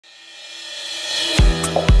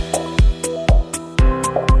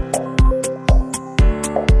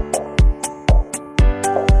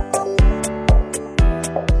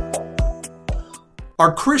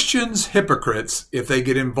Are Christians hypocrites if they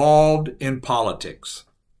get involved in politics?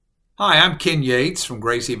 Hi, I'm Ken Yates from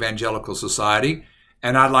Grace Evangelical Society,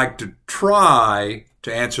 and I'd like to try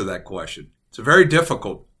to answer that question. It's a very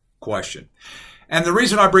difficult question. And the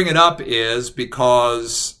reason I bring it up is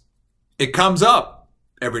because it comes up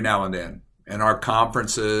every now and then in our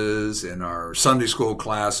conferences, in our Sunday school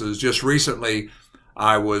classes. Just recently,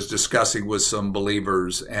 I was discussing with some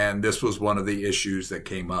believers, and this was one of the issues that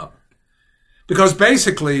came up. Because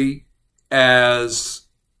basically, as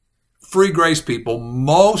free grace people,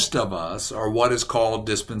 most of us are what is called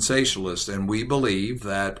dispensationalists, and we believe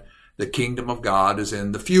that the kingdom of God is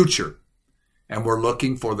in the future, and we're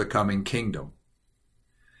looking for the coming kingdom.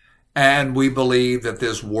 And we believe that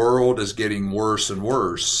this world is getting worse and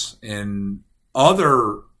worse. In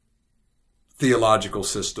other theological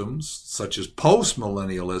systems, such as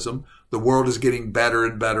postmillennialism, the world is getting better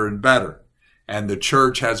and better and better. And the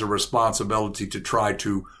church has a responsibility to try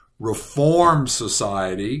to reform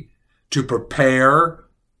society to prepare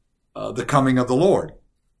the coming of the Lord.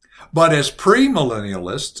 But as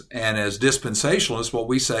premillennialists and as dispensationalists, what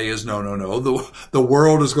we say is, no. The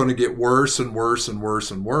world is going to get worse and worse and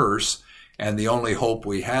worse and worse. And the only hope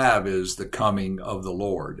we have is the coming of the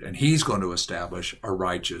Lord. And he's going to establish a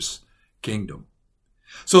righteous kingdom.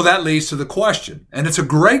 So that leads to the question, and it's a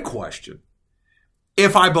great question.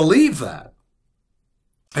 If I believe that,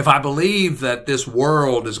 if I believe that this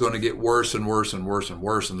world is going to get worse and worse and worse and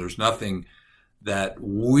worse, and there's nothing that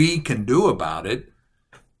we can do about it,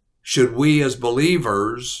 should we as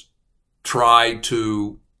believers try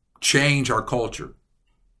to change our culture?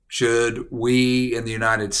 Should we in the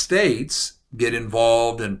United States get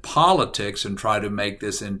involved in politics and try to make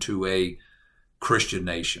this into a Christian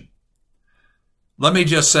nation? Let me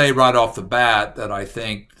just say right off the bat that I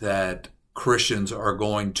think that Christians are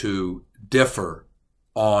going to differ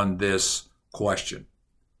on this question.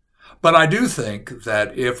 But I do think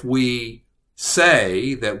that if we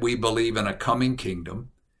say that we believe in a coming kingdom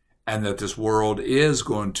and that this world is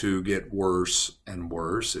going to get worse and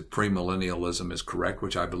worse, if premillennialism is correct,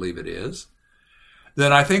 which I believe it is,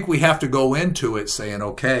 then I think we have to go into it saying,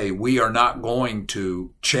 okay, we are not going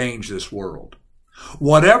to change this world.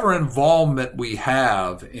 Whatever involvement we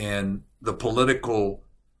have in the political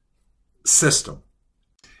system,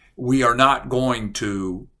 we are not going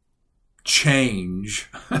to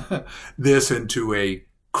change this into a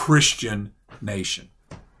Christian nation.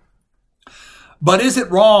 But is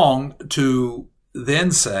it wrong to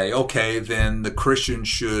then say, okay, then the Christian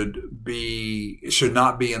should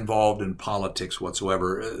not be involved in politics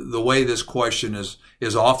whatsoever? The way this question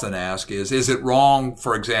is often asked is it wrong,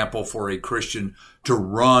 for example, for a Christian to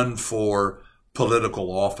run for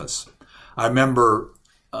political office? I remember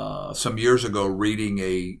some years ago reading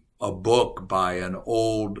a book by an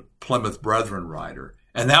old Plymouth Brethren writer,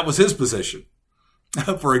 and that was his position.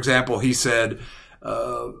 For example, he said,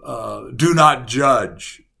 do not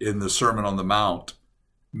judge in the Sermon on the Mount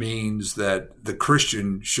means that the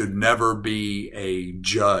Christian should never be a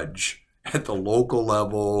judge at the local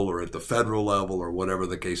level or at the federal level or whatever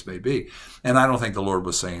the case may be. And I don't think the Lord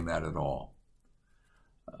was saying that at all.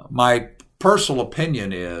 My personal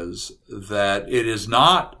opinion is that it is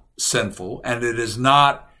not sinful and it is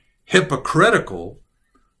not hypocritical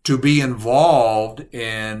to be involved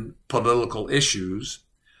in political issues,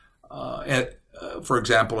 for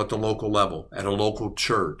example, at the local level, at a local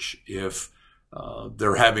church. If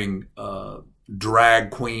they're having drag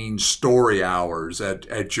queen story hours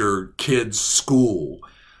at your kid's school,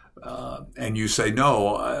 and you say,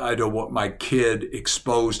 no, I don't want my kid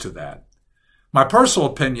exposed to that. My personal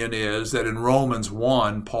opinion is that in Romans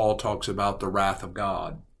 1, Paul talks about the wrath of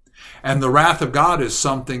God. And the wrath of God is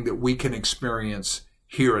something that we can experience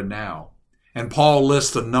here and now. And Paul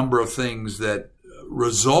lists a number of things that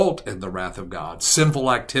result in the wrath of God, sinful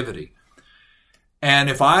activity. And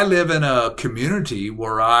if I live in a community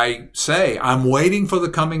where I say, I'm waiting for the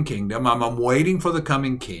coming kingdom, I'm waiting for the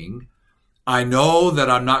coming king, I know that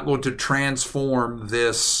I'm not going to transform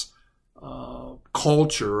this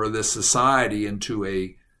culture or this society into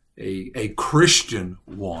a Christian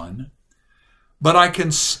one, but I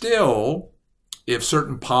can still, if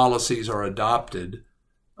certain policies are adopted,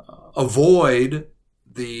 avoid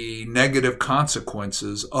the negative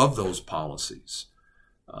consequences of those policies.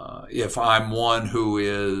 If I'm one who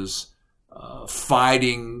is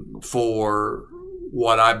fighting for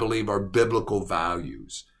what I believe are biblical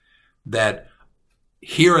values, that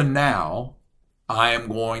here and now I am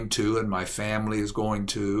going to, and my family is going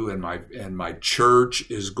to, and my church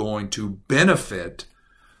is going to benefit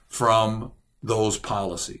from those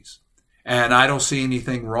policies. And I don't see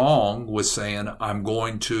anything wrong with saying I'm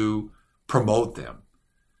going to promote them.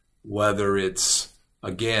 whether it's,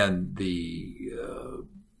 again, the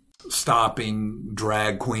stopping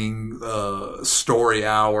drag queen story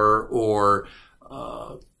hour, or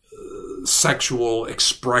sexual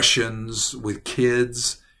expressions with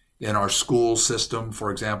kids in our school system,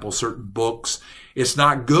 for example, certain books. It's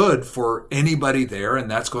not good for anybody there,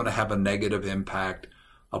 and that's going to have a negative impact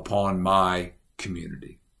upon my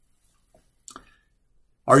community.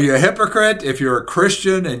 Are you a hypocrite if you're a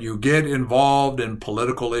Christian and you get involved in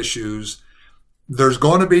political issues? There's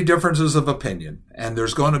going to be differences of opinion, and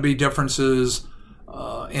there's going to be differences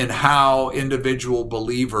in how individual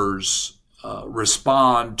believers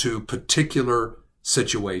respond to particular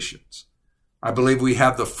situations. I believe we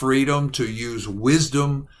have the freedom to use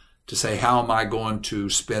wisdom to say, how am I going to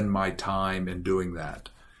spend my time in doing that?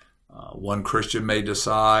 One Christian may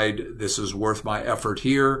decide this is worth my effort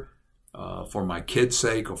here for my kids'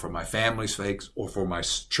 sake, or for my family's sake, or for my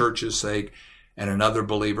church's sake. And another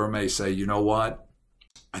believer may say, you know what?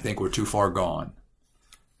 I think we're too far gone.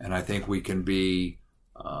 And I think we can be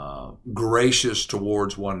gracious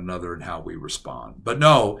towards one another in how we respond. But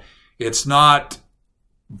no, it's not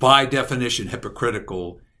by definition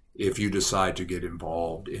hypocritical if you decide to get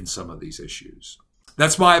involved in some of these issues.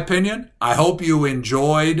 That's my opinion. I hope you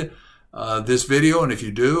enjoyed this video. And if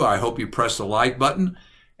you do, I hope you press the like button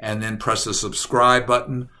and then press the subscribe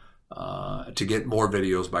button to get more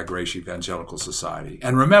videos by Grace Evangelical Society.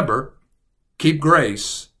 And remember, keep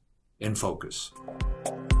grace in focus.